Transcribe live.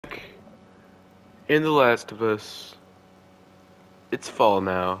In The Last of Us, it's fall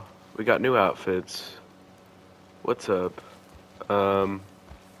now. We got new outfits. What's up? Um,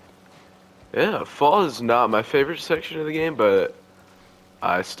 yeah, fall is not my favorite section of the game, but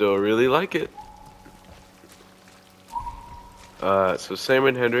I still really like it. So Sam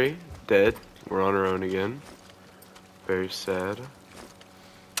and Henry, dead. We're on our own again. Very sad.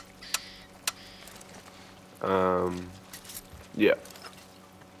 Um, yeah.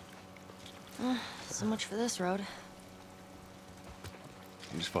 So much for this road.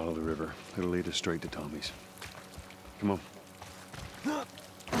 You just follow the river. It'll lead us straight to Tommy's. Come on.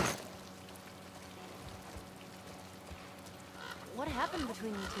 What happened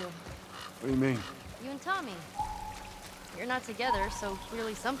between you two? What do you mean? You and Tommy. You're not together, so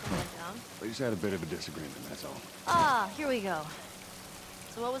clearly something went down. We just had a bit of a disagreement, that's all. Ah, here we go.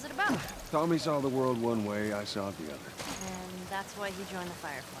 So what was it about? Tommy saw the world one way, I saw it the other. And that's why he joined the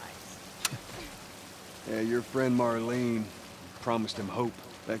Fireflies. Yeah, your friend Marlene promised him hope.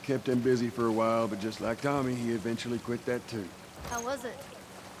 That kept him busy for a while, but just like Tommy, he eventually quit that too. How was it?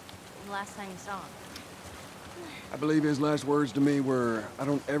 The last time you saw him? I believe his last words to me were, I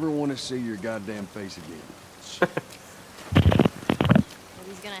don't ever want to see your goddamn face again. But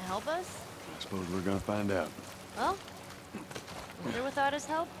he's gonna help us? I suppose we're gonna find out. Well, with or without his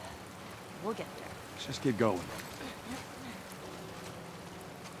help, we'll get there. Let's just get going.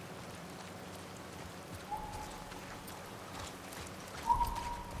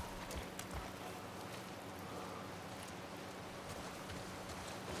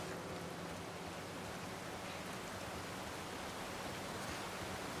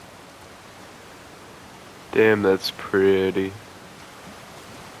 Damn, that's pretty.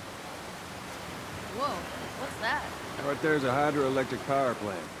 Whoa, what's that? Right there's a hydroelectric power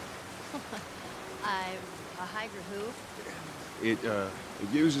plant. A hydra who? It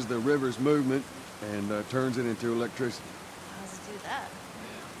uses the river's movement and turns it into electricity. How does it do that?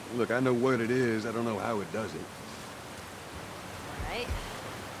 Look, I know what it is, I don't know how it does it. Alright.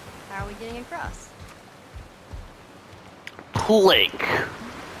 How are we getting across? Plank.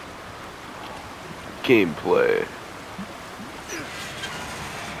 Gameplay.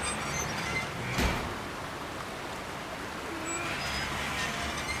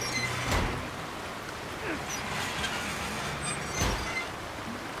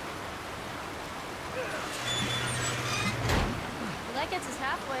 Well, that gets us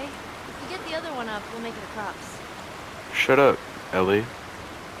halfway. If we get the other one up, we'll make it across. Shut up, Ellie.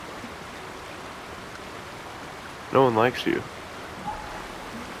 No one likes you.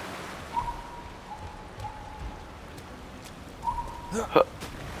 Huh.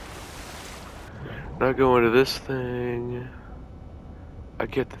 Not going to this thing. I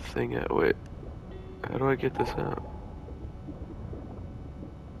get the thing out. Wait. How do I get this out?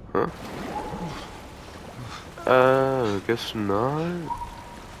 Huh? I guess not.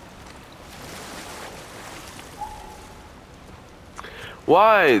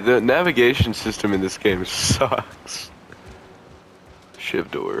 Why? The navigation system in this game sucks.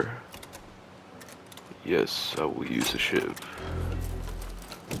 Shiv door. Yes, I will use a shiv.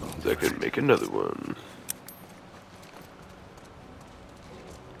 I can make another one.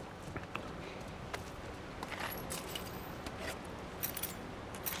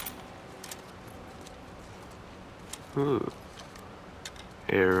 Ooh.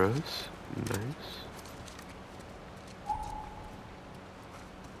 Arrows. Nice.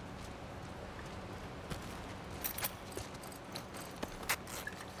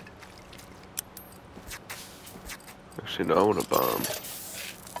 Actually, no, I want a bomb.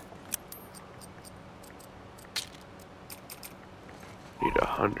 Need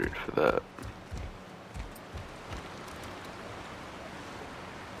 100 for that.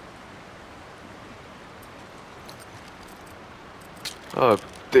 Oh,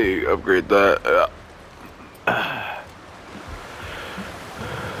 they upgrade that.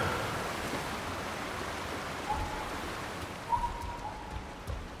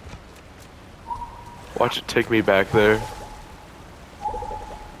 Watch it take me back there.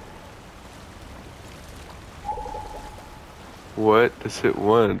 What does it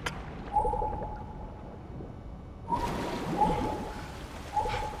want?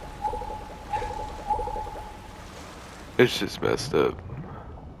 It's just messed up.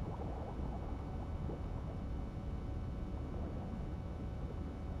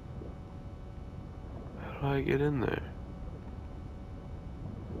 How do I get in there?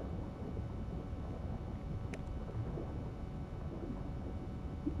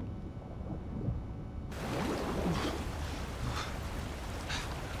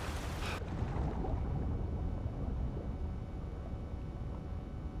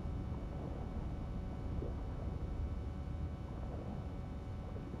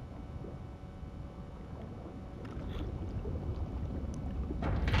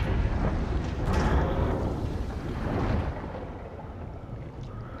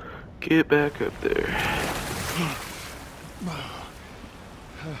 Get back up there.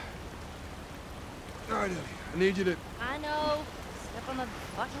 All right, Ellie. I need you to... I know. Step on the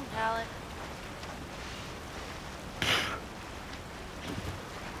fucking pallet.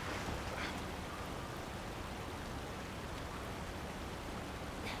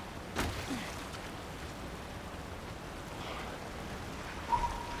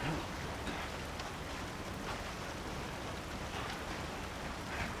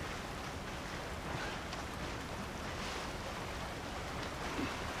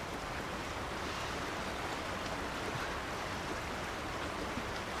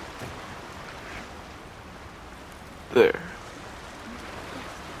 There.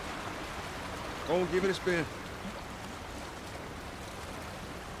 Go on, give it a spin.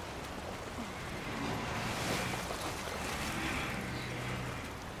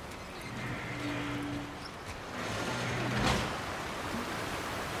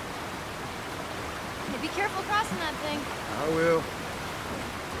 Hey, be careful crossing that thing. I will.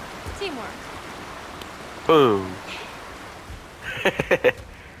 Teamwork. Boom. I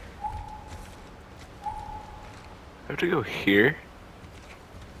have to go here?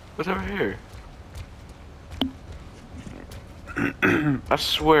 What's over here? I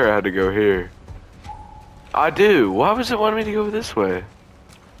swear I had to go here. I do. Why was it wanting me to go this way?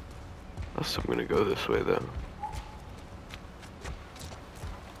 Unless I'm gonna go this way though.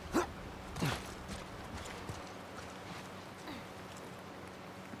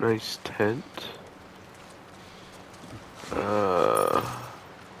 Nice tent.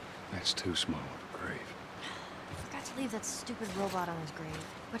 That's too small of a grave. I forgot to leave that stupid robot on his grave.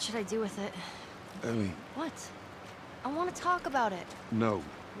 What should I do with it? Ellie, What? I want to talk about it. no.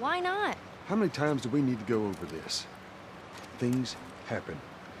 Why not? How many times do we need to go over this? Things happen,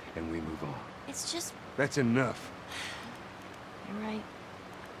 and we move on. It's just... That's enough. You're right.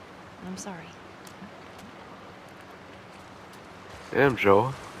 I'm sorry. Damn,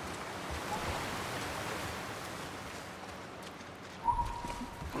 Joel.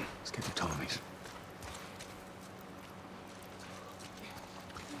 Let's get to Tommy's.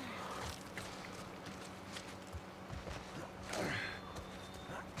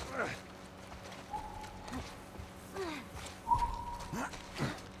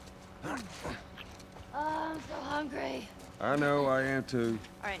 I'm so hungry. I know, I am too.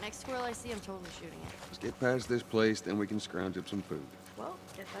 All right, next squirrel I see, I'm totally shooting it. Let's get past this place, then we can scrounge up some food. Well,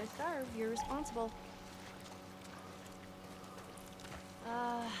 if I starve, you're responsible.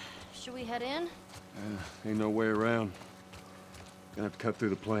 Should we head in? Ain't no way around. Gonna have to cut through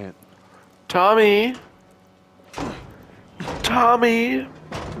the plant. Tommy! Tommy!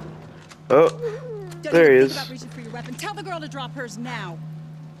 Oh, Don't there he even is. think about reaching for your weapon. Tell the girl to drop hers now.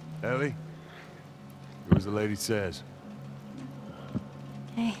 Ellie? Do as the lady says.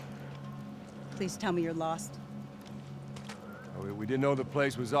 Hey. Please tell me you're lost. Oh, we didn't know the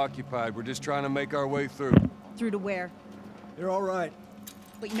place was occupied. We're just trying to make our way through. Through to where? They're all right.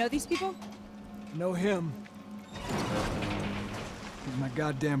 But you know these people? Know him. He's my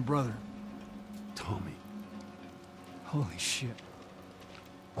goddamn brother. Tommy. Holy shit.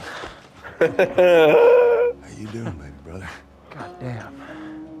 How you doing, baby brother?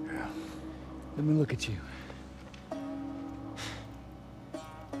 Goddamn. Yeah. Let me look at you. You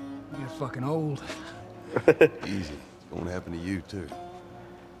get fucking old. Easy. It's going to happen to you, too.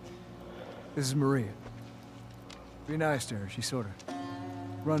 This is Maria. Be nice to her. She sort of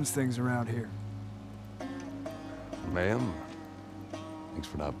runs things around here. Ma'am, thanks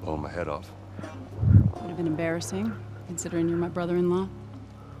for not blowing my head off. Would have been embarrassing, considering you're my brother-in-law.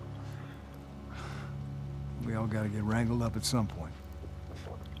 We all gotta get wrangled up at some point.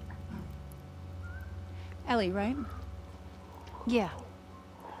 Ellie, right? Yeah.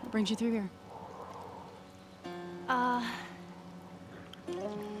 What brings you through here?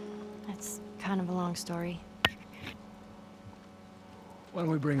 That's kind of a long story. Why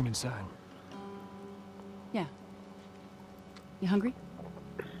don't we bring him inside? Yeah. You hungry?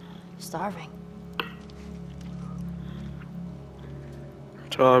 Starving.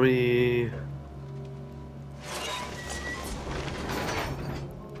 Tommy.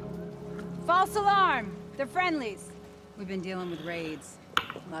 False alarm! They're friendlies. We've been dealing with raids.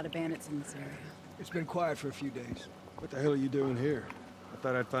 A lot of bandits in this area. It's been quiet for a few days. What the hell are you doing here? I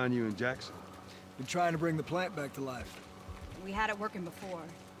thought I'd find you in Jackson. Been trying to bring the plant back to life. We had it working before,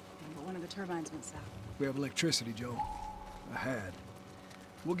 but one of the turbines went south. We have electricity, Joe. I had.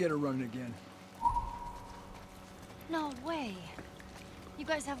 We'll get her running again. No way. You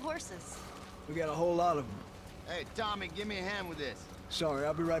guys have horses. We got a whole lot of them. Hey, Tommy, give me a hand with this. Sorry,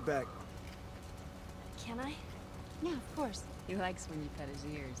 I'll be right back. Can I? Yeah, of course. He likes when you pet his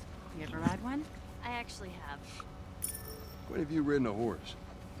ears. You ever ride one? I actually have. When have you ridden a horse?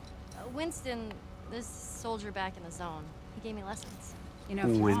 Winston, this soldier back in the zone, he gave me lessons. You know,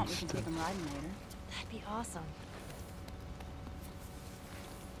 if you want, we can Winston. take him riding later. That'd be awesome.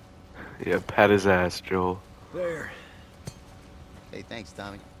 Yeah, pat his ass, Joel. There. Hey, thanks,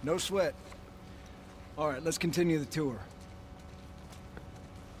 Tommy. No sweat. All right, let's continue the tour.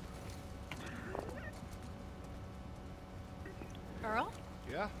 Earl?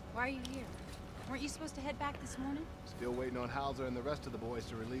 Yeah? Why are you here? Weren't you supposed to head back this morning? Still waiting on Hauser and the rest of the boys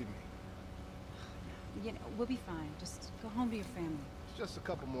to relieve me. You know, we'll be fine. Just go home to your family. It's just a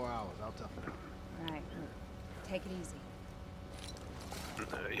couple more hours. I'll toughen up. All right, look, take it easy.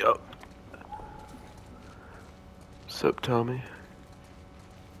 Yup. Sup, Tommy?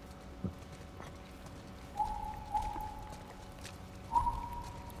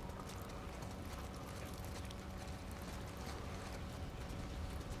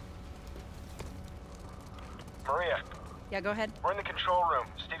 Maria, Yeah, go ahead. we're in the control room.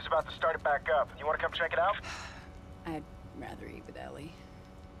 Steve's about to start it back up. You want to come check it out? I'd rather eat with Ellie.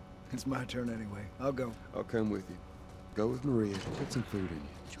 It's my turn anyway. I'll go. I'll come with you. Go with Maria. Put some food in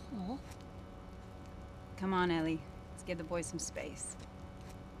you. Joel? Come on, Ellie. Let's give the boys some space.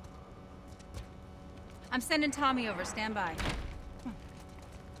 I'm sending Tommy over. Stand by.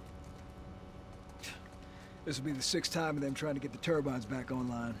 This will be the 6th time of them trying to get the turbines back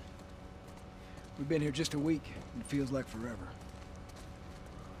online. We've been here just a week, and it feels like forever.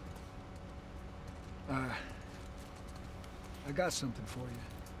 I got something for you.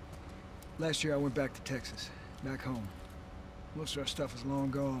 Last year I went back to Texas, back home. Most of our stuff is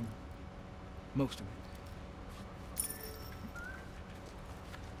long gone. Most of it.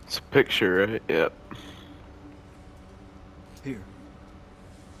 It's a picture, right? Yep. Here.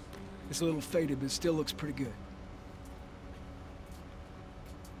 It's a little faded, but it still looks pretty good.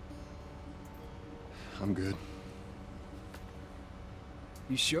 I'm good.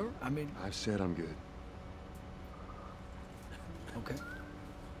 You sure? I mean, I've said I'm good. okay.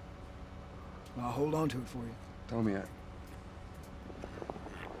 Well, I'll hold on to it for you. Tommy,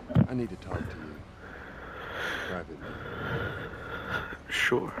 I need to talk to you. Privately.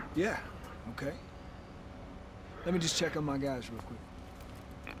 Sure. Yeah, okay. Let me just check on my guys real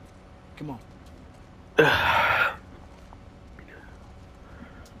quick. Come on.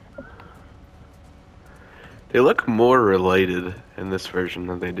 They look more related in this version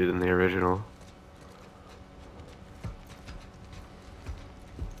than they did in the original.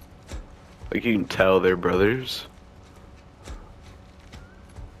 Like, you can tell they're brothers.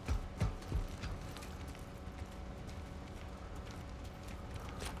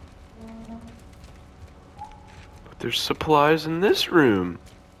 But there's supplies in this room.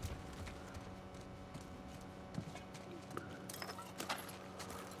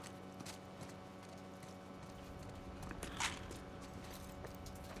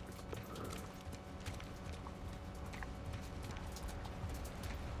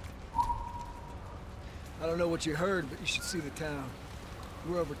 I don't know what you heard, but you should see the town.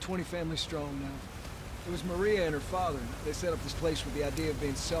 We're over 20 families strong now. It was Maria and her father. They set up this place with the idea of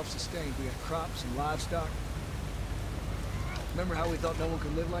being self-sustained. We had crops and livestock. Remember how we thought no one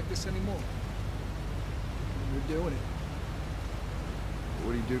could live like this anymore? We're doing it.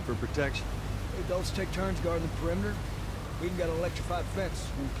 What do you do for protection? The adults take turns guarding the perimeter. We even got an electrified fence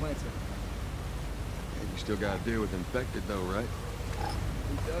when we plant it. And you still gotta deal with infected though, right?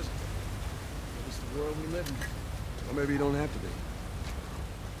 Who doesn't? It's the world we live in. Well, maybe you don't have to be.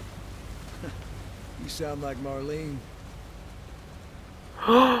 You sound like Marlene.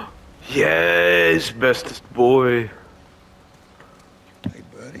 Yes, bestest boy. Hey,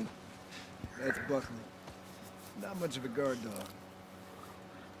 buddy. That's Buckley. Not much of a guard dog.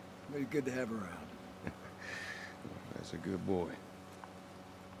 But he's good to have around. That's a good boy.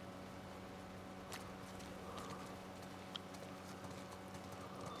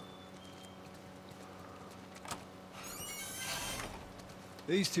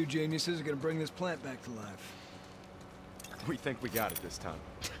 These two geniuses are gonna bring this plant back to life. We think we got it this time.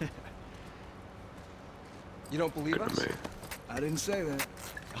 You don't believe Good us? to me. I didn't say that.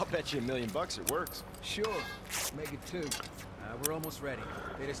 I'll bet you $1 million it works. Sure. Make it two. We're almost ready.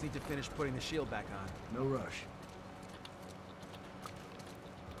 They just need to finish putting the shield back on. No rush.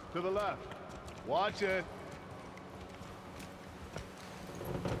 To the left. Watch it.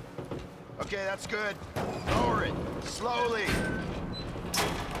 Okay, that's good. Lower it. Slowly.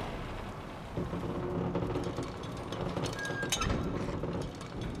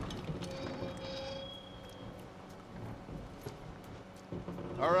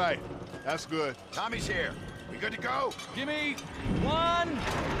 All right. That's good. Tommy's here. We good to go? Give me 1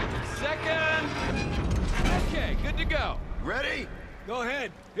 Ready? Go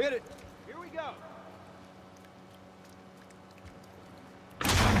ahead, hit it. Here we go.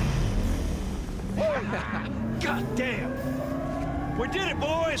 God damn! We did it,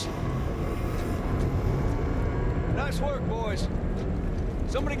 boys! Nice work, boys.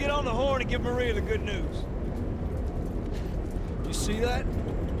 Somebody get on the horn and give Maria the good news. You see that?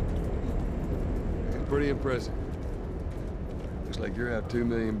 Yeah, pretty impressive. Looks like you're out $2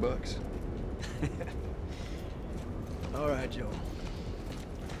 million bucks. All right, Joe.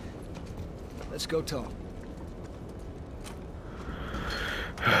 Let's go talk.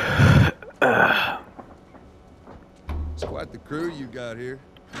 It's quite the crew you got here.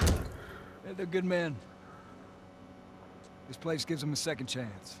 Yeah, they're good men. This place gives them a second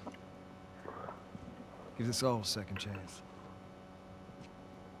chance. Gives us all a second chance.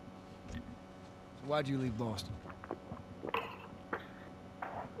 So why'd you leave Boston?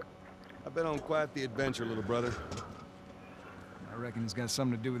 I've been on quite the adventure, little brother. I reckon it's got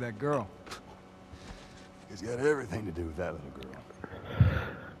something to do with that girl. It's got everything to do with that little girl.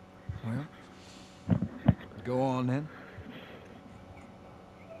 Well, go on then.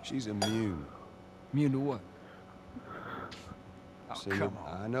 She's immune. Immune to what? Oh, Seen her- come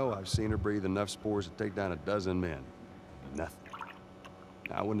on. I know, I've seen her breathe enough spores to take down a dozen men. Nothing.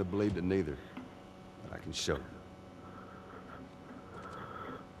 I wouldn't have believed it neither, but I can show you.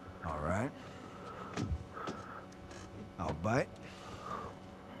 All right. I'll bite.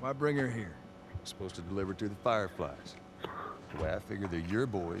 Why bring her here? Supposed to deliver to the Fireflies. The way I figure they're your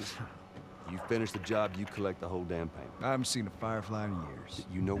boys. You finish the job, you collect the whole damn payment. I haven't seen a Firefly in years.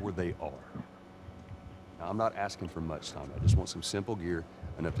 You know where they are. Now, I'm not asking for much, Tommy. I just want some simple gear,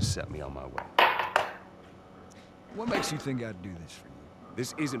 enough to set me on my way. What makes you think I'd do this for you?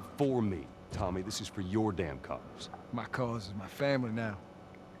 This isn't for me, Tommy. This is for your damn cause. My cause is my family now.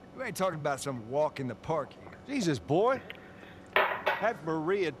 You ain't talking about some walk in the park here. Jesus, boy. Have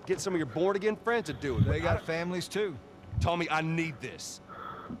Maria get some of your born-again friends to do it. They got families too. Tommy, I need this.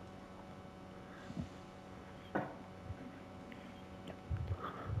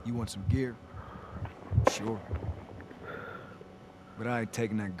 You want some gear? Sure. But I ain't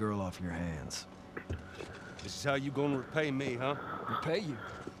taking that girl off your hands. This is how you gonna repay me, huh? Repay you?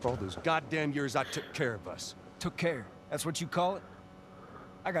 For all those goddamn years I took care of us. Took care. That's what you call it?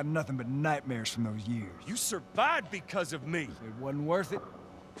 I got nothing but nightmares from those years. You survived because of me. It wasn't worth it.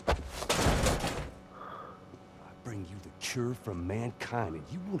 I bring you the cure from mankind, and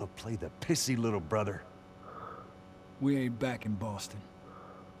you wanna play the pissy little brother. We ain't back in Boston.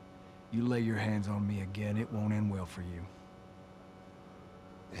 You lay your hands on me again, it won't end well for you.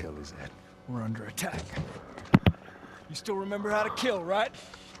 The hell is that? We're under attack. You still remember how to kill, right?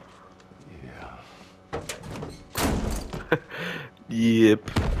 Yeah. Yep.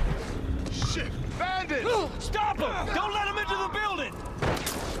 Shit! Bandits! Stop him! Don't let him into the building!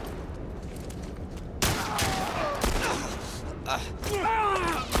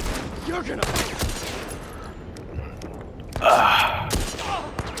 You're gonna...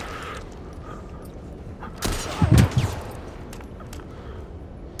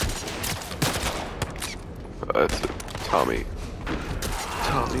 That's it. Tommy.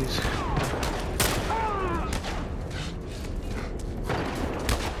 Tommy's.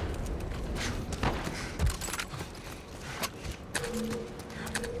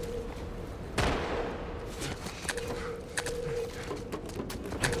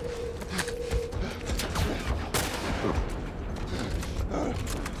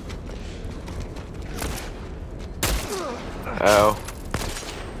 Ow.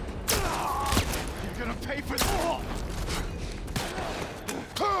 You're gonna pay for this!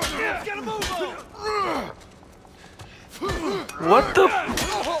 Get a move on! What the f-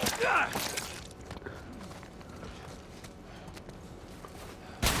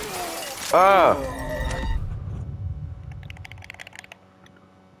 Ah!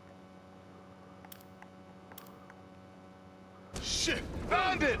 Shit!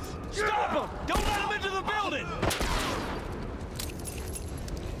 Bandits! Stop him! Don't let him into the building!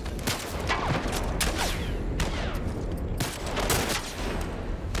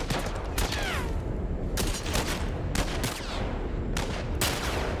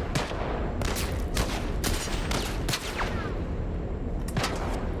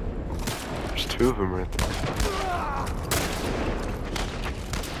 There's two of them right there.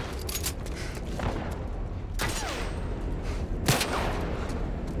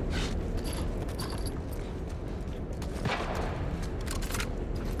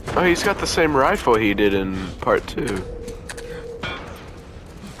 Oh, he's got the same rifle he did in part 2.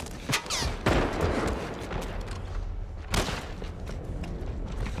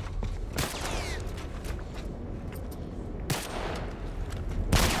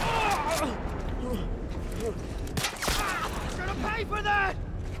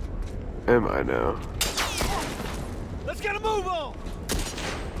 Am I now? Let's get a move on!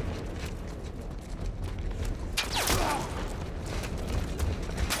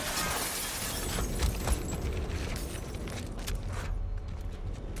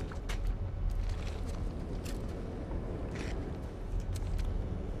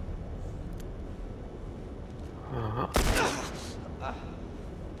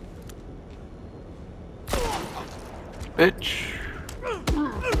 Bitch.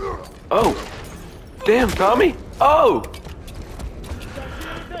 Oh. Damn, Tommy. Oh.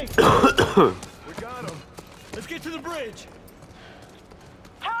 We got him. Let's get to the bridge.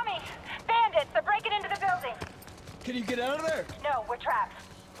 Tommy! Bandits! They're breaking into the building! Can you get out of there? No, we're trapped.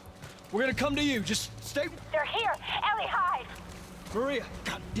 We're gonna come to you. Just stay... They're here! Ellie, hide! Maria,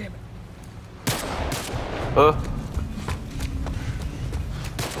 god damn it.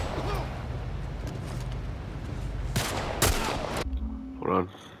 Hold on.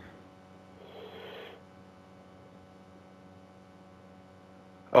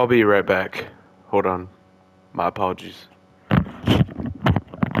 I'll be right back. Hold on. My apologies.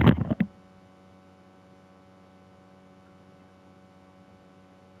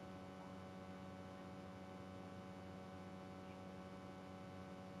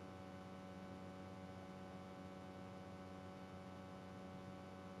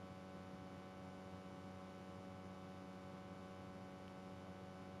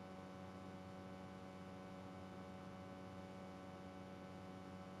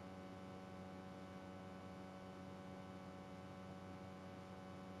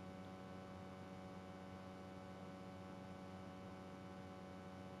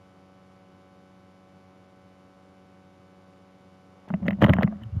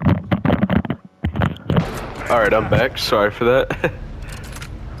 Alright, I'm back. Sorry for that.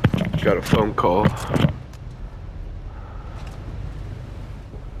 Got a phone call.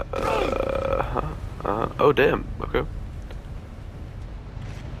 Oh, damn. Okay.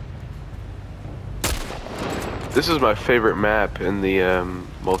 This is my favorite map in the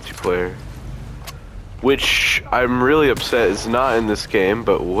multiplayer. Which I'm really upset is not in this game,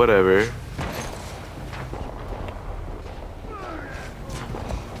 but whatever.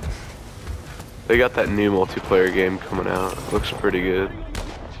 They got that new multiplayer game coming out. Looks pretty good.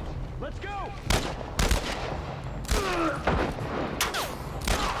 Let's go.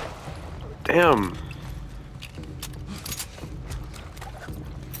 Damn.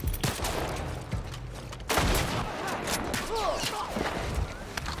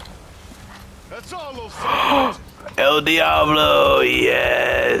 That's all those El Diablo,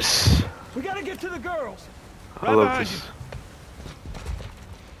 yes. We gotta get to the girls. I love this.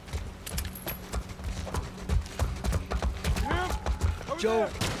 Joe,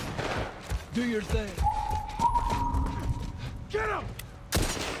 do your thing. Get him!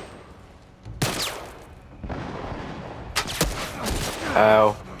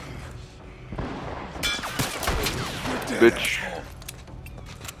 Ow. Bitch.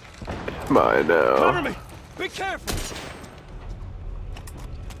 Come on now. Cover me! Be careful!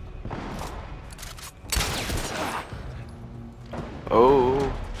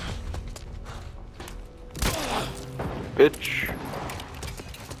 Oh. Bitch.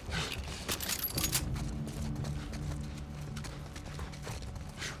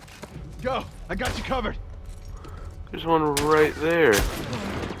 Go! I got you covered! There's one right there.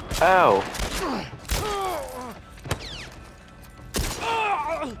 Ow.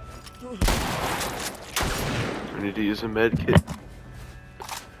 I need to use a med kit.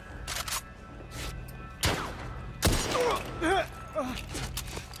 We're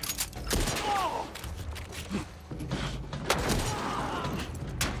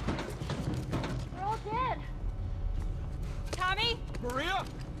all dead. Tommy? Maria?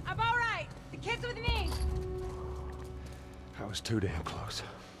 I'm all right. The kid's with me. I was too damn close.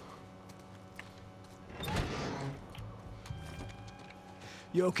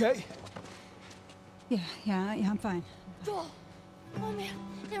 You okay? Yeah, I'm fine. Joel. Oh man,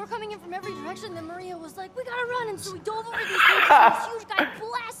 they were coming in from every direction. Then Maria was like, "We gotta run!" And so we dove over these things. And this huge guy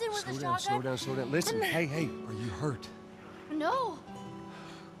blasted with a shotgun. Slow down. Listen, hey, are you hurt? No.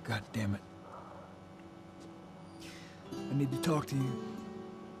 God damn it. I need to talk to you.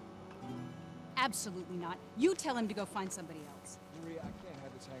 Absolutely not. You tell him to go find somebody else. Maria, I can't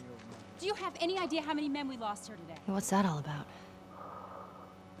have this hanging over my head. Do you have any idea how many men we lost here today? What's that all about?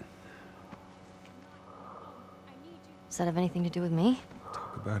 Does that have anything to do with me?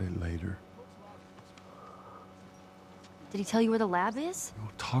 Talk about it later. Did he tell you where the lab is? We'll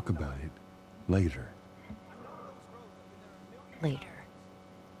talk about it later. Later.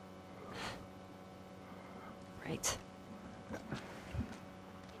 Right.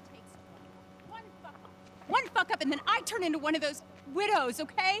 up, and then I turn into one of those widows,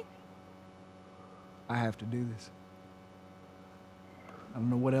 okay? I have to do this. I don't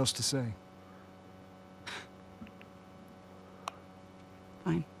know what else to say.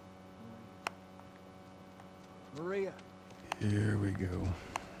 Fine. Maria. Here we go.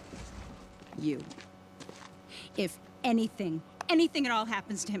 You. If anything at all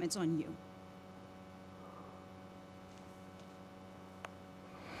happens to him, it's on you.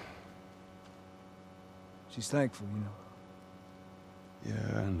 She's thankful, you know.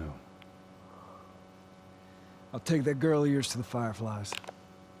 Yeah, I know. I'll take that girl of yours to the Fireflies.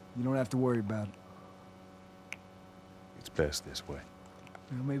 You don't have to worry about it. It's best this way.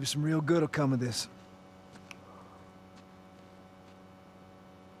 Well, maybe some real good will come of this.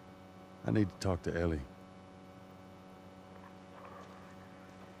 I need to talk to Ellie.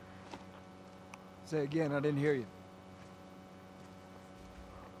 Say again, I didn't hear you.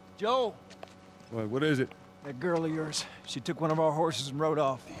 Joe! What is it? That girl of yours. She took one of our horses and rode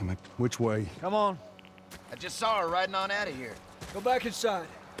off. Damn it. Which way? Come on. I just saw her riding on out of here. Go back inside.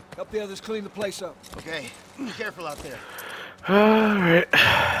 Help the others clean the place up. Okay, be careful out there. Alright.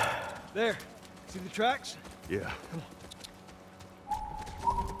 There. See the tracks? Yeah. Come on.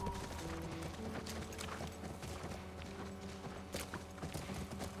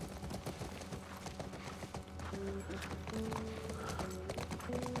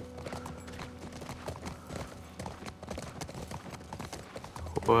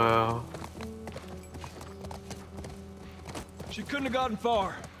 Wow. She couldn't have gotten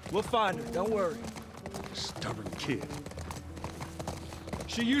far. We'll find her, don't worry. Stubborn kid.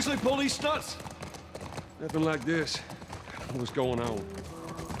 She usually pull these stunts. Nothing like this. What's going on?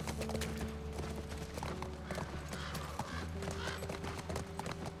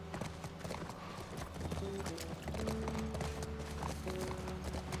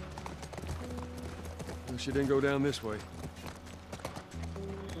 Well, she didn't go down this way.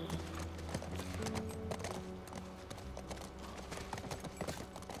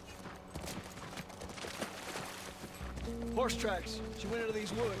 Horse tracks. She went into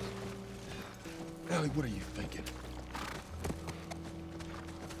these woods. Ellie, what are you thinking?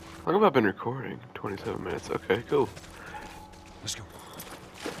 How long have I been recording? 27 minutes. Okay, cool. Let's go.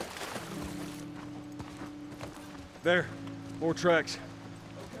 There. More tracks.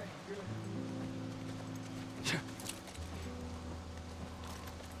 Okay, good.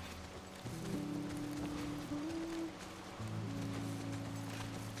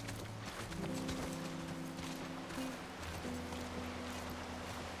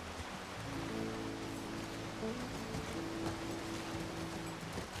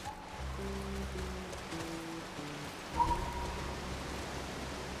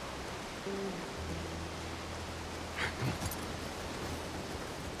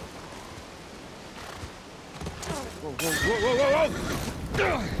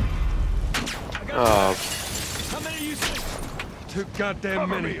 Oh, How many are you saying? Too goddamn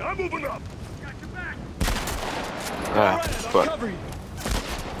many. I'm moving up. ah, I'll fuck. cover you.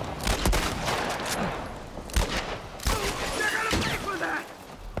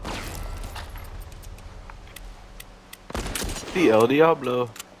 The El Diablo.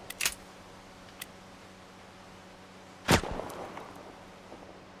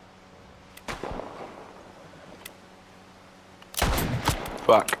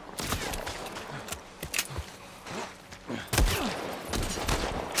 Fuck.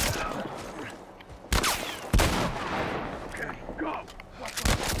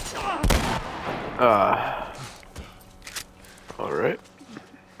 All right.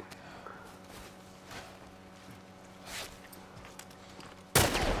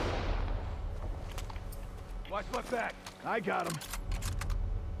 Watch my back. I got him.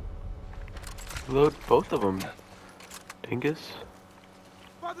 Load both of them. Dingus.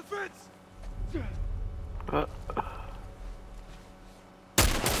 By the fence.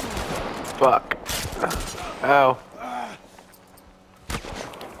 Fuck. Ow.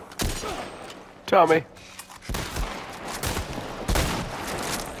 Tommy.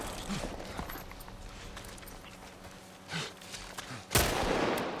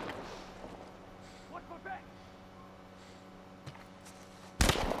 Watch my back.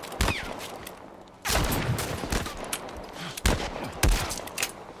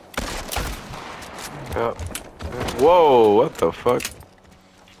 Yep. Whoa, what the fuck?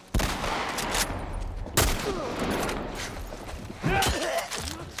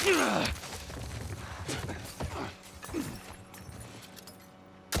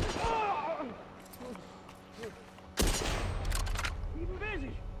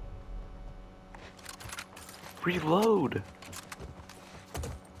 Reload.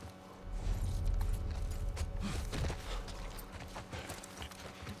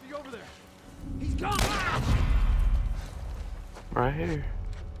 Right here.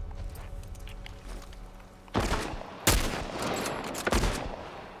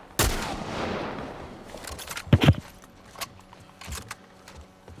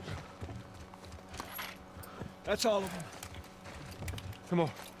 That's all of them. Come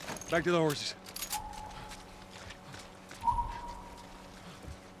on, back to the horses.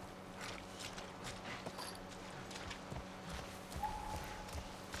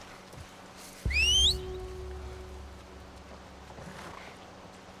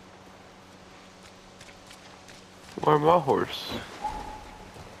 Where's my horse?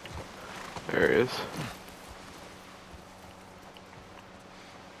 There he is.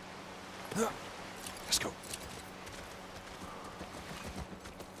 Let's go.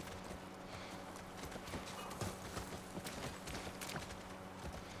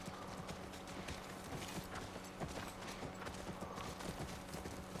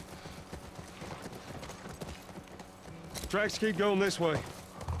 Tracks keep going this way.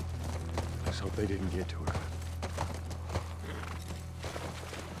 Let's hope they didn't get to her.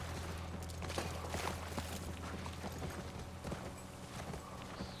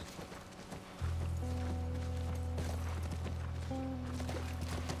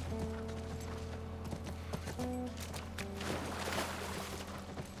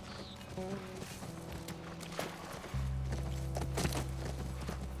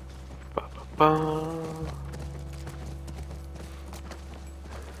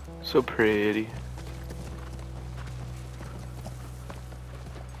 So pretty.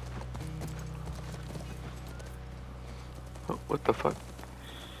 Oh, what the fuck?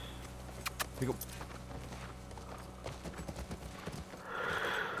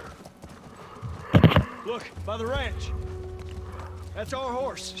 Look, by the ranch. That's our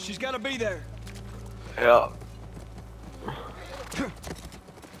horse. She's got to be there. Yeah.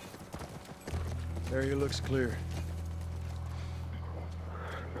 Area looks clear.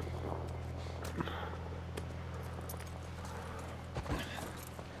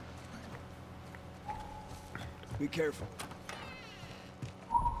 Be careful.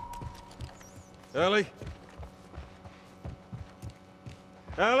 Ellie?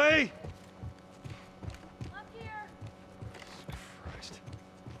 Ellie? Up here. Christ.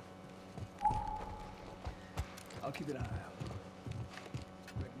 I'll keep an eye out.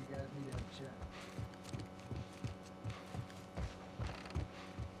 Reckon you guys need to have a chat.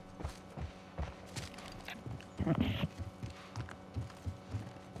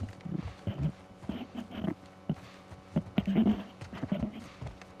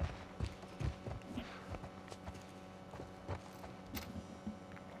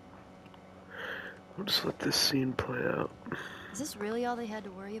 We'll just let this scene play out. Is this really all they had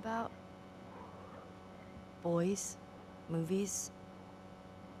to worry about? Boys, movies,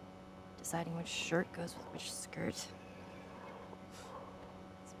 deciding which shirt goes with which skirt. It's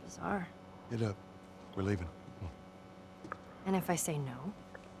bizarre. Get up. We're leaving. And if I say no?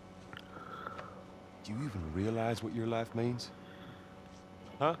 Do you even realize what your life means?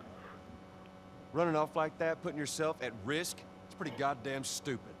 Huh? Running off like that, putting yourself at risk? It's pretty goddamn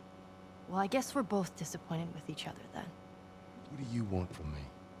stupid. Well, I guess we're both disappointed with each other then. What do you want from me?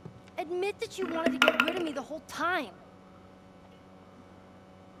 Admit that you wanted to get rid of me the whole time.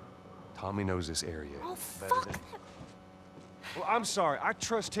 Tommy knows this area. Oh, better fuck than- that. Well, I'm sorry. I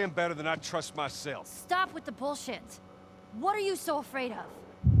trust him better than I trust myself. Stop with the bullshit. What are you so afraid of?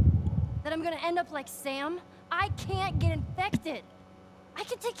 That I'm gonna end up like Sam? I can't get infected. I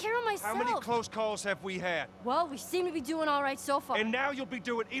can take care of myself. How many close calls have we had? Well, we seem to be doing all right so far. And now you'll be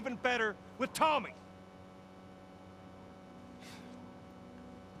doing even better with Tommy.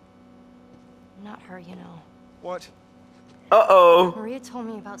 Not her, you know. What? Uh-oh. Maria told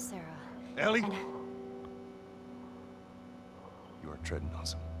me about Sarah. Ellie? And You are treading on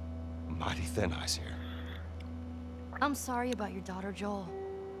some mighty thin ice here. I'm sorry about your daughter, Joel.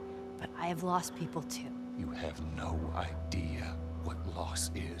 But I have lost people too. You have no idea what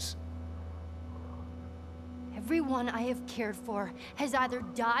loss is. Everyone I have cared for has either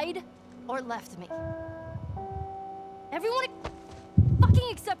died or left me. Everyone fucking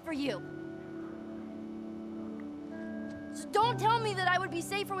except for you. So don't tell me that I would be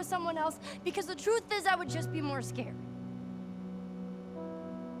safer with someone else, because the truth is I would just be more scared.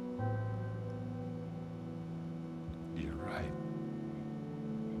 You're right.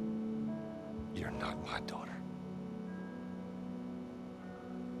 You're not my daughter.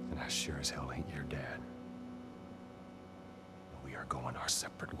 And I sure as hell ain't your dad. We are going our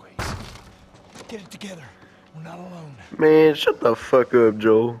separate ways. Get it together. We're not alone. Man, shut the fuck up,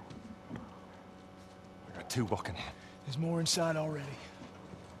 Joel. I got two walking in. There's more inside already.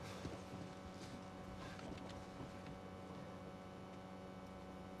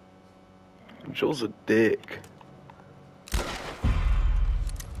 Joel's a dick.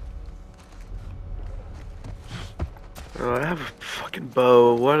 Oh, I have a fucking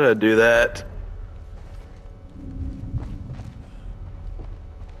bow. Why did I do that?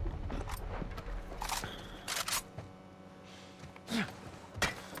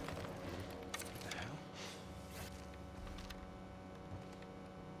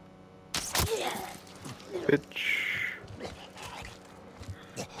 Bitch.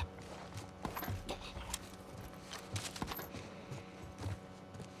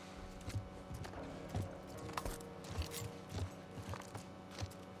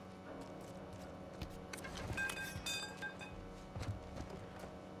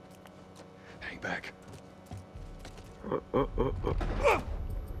 Hang back.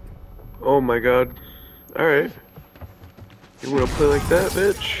 Oh my god. Alright. You wanna play like that,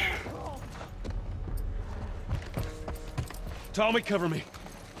 bitch? Tommy, cover me.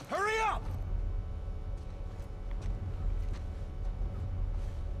 Hurry up!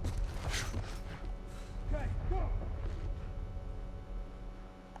 Okay, go!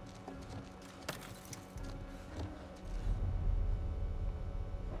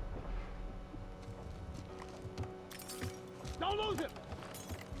 Don't lose him!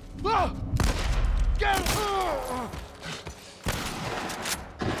 Ah! Get him!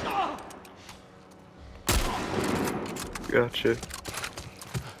 Gotcha.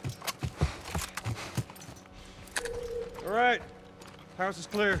 All right. House is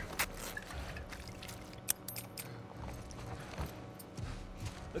clear.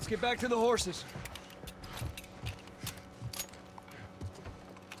 Let's get back to the horses.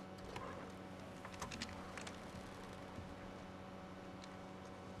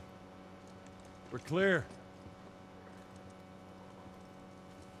 We're clear.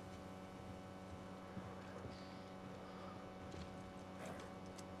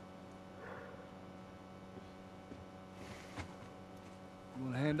 You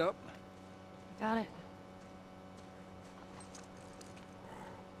want a hand up? Got it.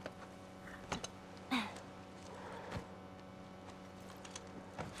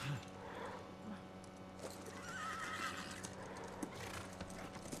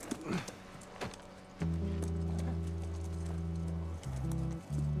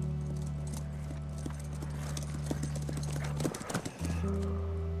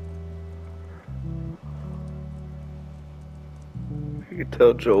 You can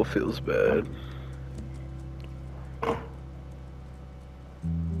tell Joel feels bad.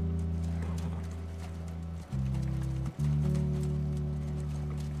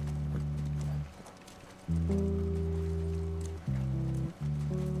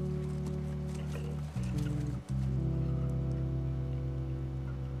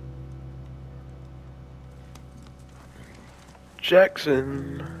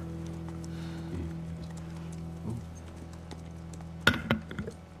 Jackson.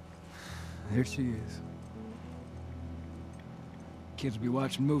 There she is. Kids will be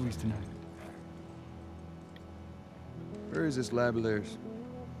watching movies tonight. Where is this lab of theirs?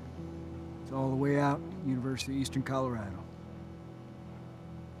 It's all the way out, University of Eastern Colorado.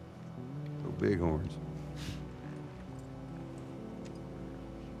 Go Bighorns.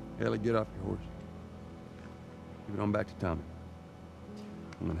 Ellie, get off your horse. Give it on back to Tommy.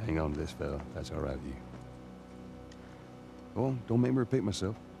 I'm gonna hang on to this fella, if that's all right with you. Go on, don't make me repeat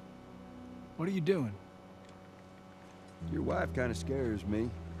myself. What are you doing? Your wife kind of scares me.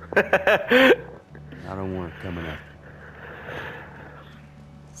 I don't want her coming after.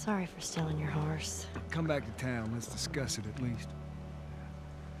 Sorry for stealing your horse. Come back to town. Let's discuss it at least.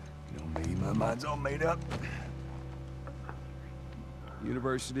 You know me, my mind's all made up.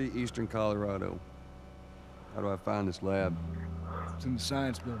 University, Eastern Colorado. How do I find this lab? It's in the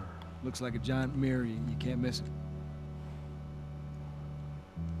science building. Looks like a giant mirror. You can't miss it.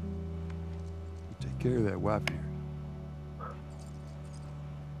 You take care of that wife here.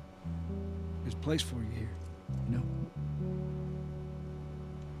 There's a place for you here, you know?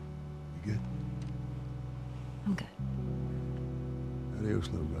 You good? I'm good. Adios,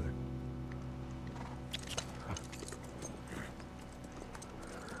 little brother.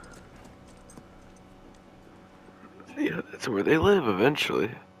 Yeah, that's where they live eventually.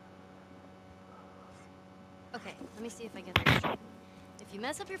 Okay, let me see if I get this straight. If you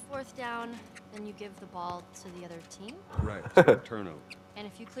mess up your fourth down, then you give the ball to the other team. Right, so turnover. And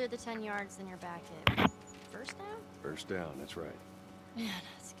if you clear the 10 yards, then you're back at first down? First down, that's right. Man,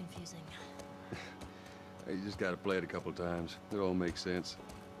 it's confusing. Hey, you just gotta play it a couple times. It all makes sense.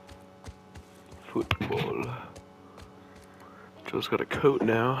 Football. Joe's got a coat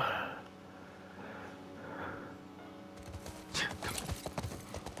now.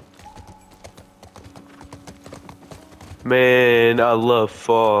 Man, I love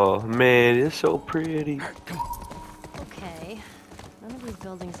fall. Man, it's so pretty. Okay. None of these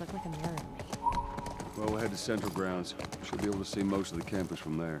buildings look like a mirror to me. Well, we'll head to Central Grounds. Should be able to see most of the campus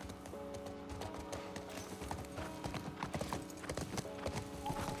from there.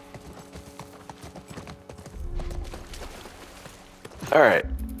 Alright.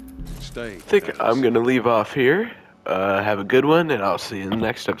 Stay. I think I'm gonna leave off here. Have a good one, and I'll see you in the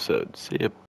next episode. See ya.